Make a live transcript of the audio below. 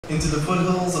into the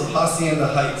foothills of Hacienda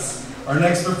Heights. Our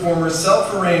next performer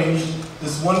self-arranged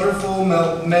this wonderful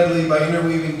medley by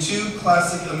interweaving two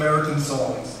classic American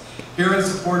songs. Here in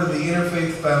support of the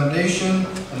Interfaith Foundation,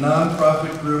 a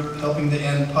nonprofit group helping to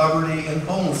end poverty and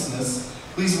homelessness,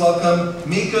 please welcome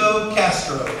Miko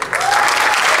Castro.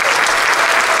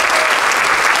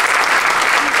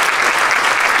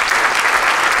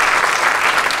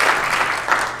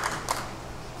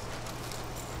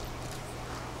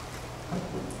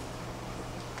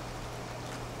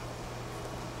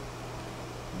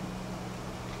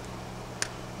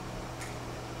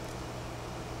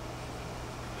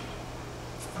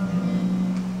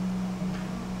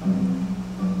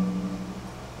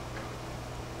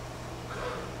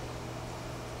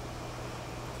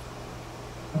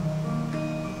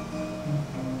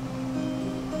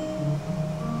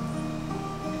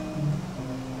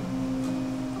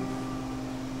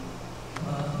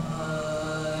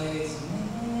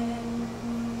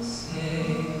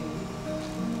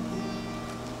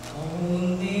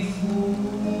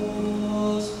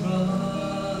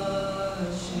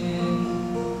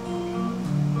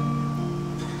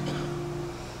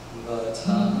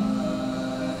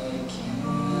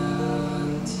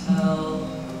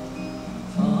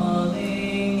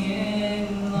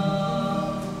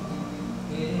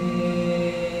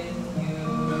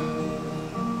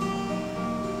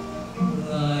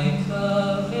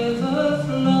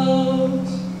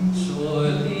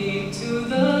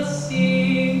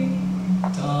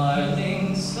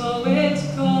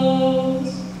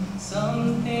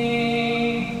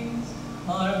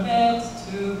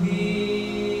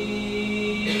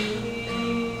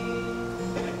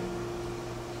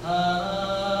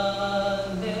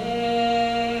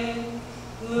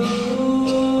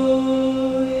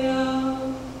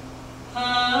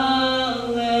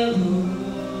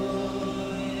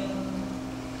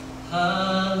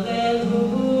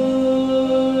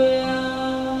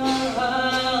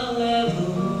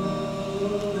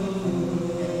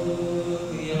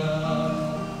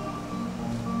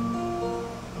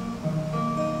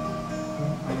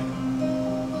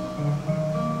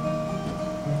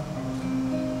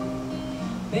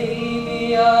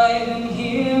 Baby, I've been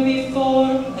here before.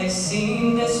 I've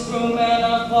seen this room and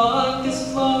I've walked this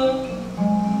floor.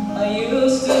 I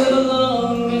used to live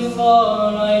alone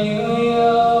before I knew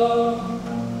you.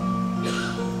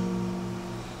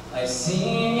 I've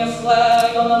seen your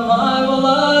flag on the marble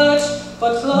arch,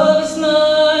 but love is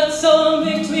not some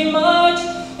victory march.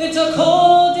 It's a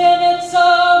cold and it's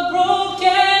a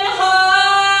broken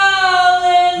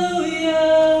hallelujah.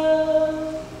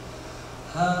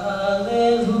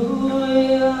 Hallelujah.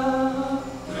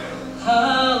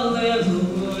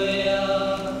 Hallelujah.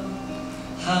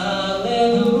 Hallelujah.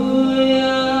 Hallelujah.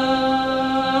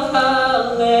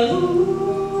 Hallelujah.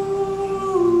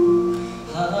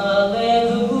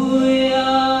 Hallelujah.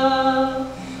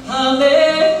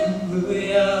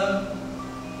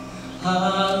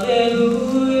 Hallelujah.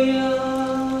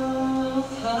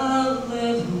 Hallelujah.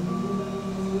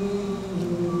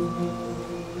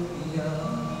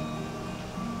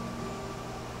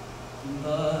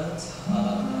 But I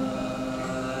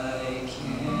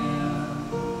can't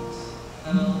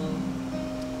help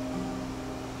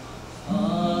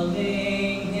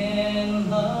falling in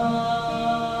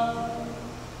love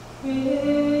with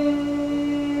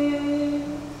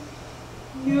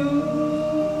you.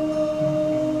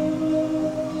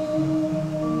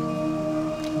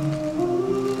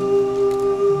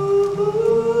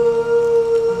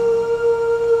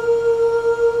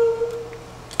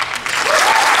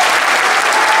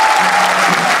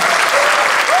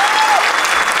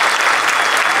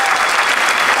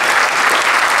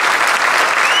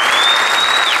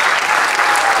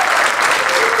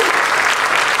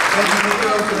 Thank you,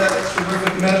 Miko, for that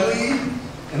terrific medley.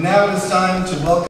 And now it is time to welcome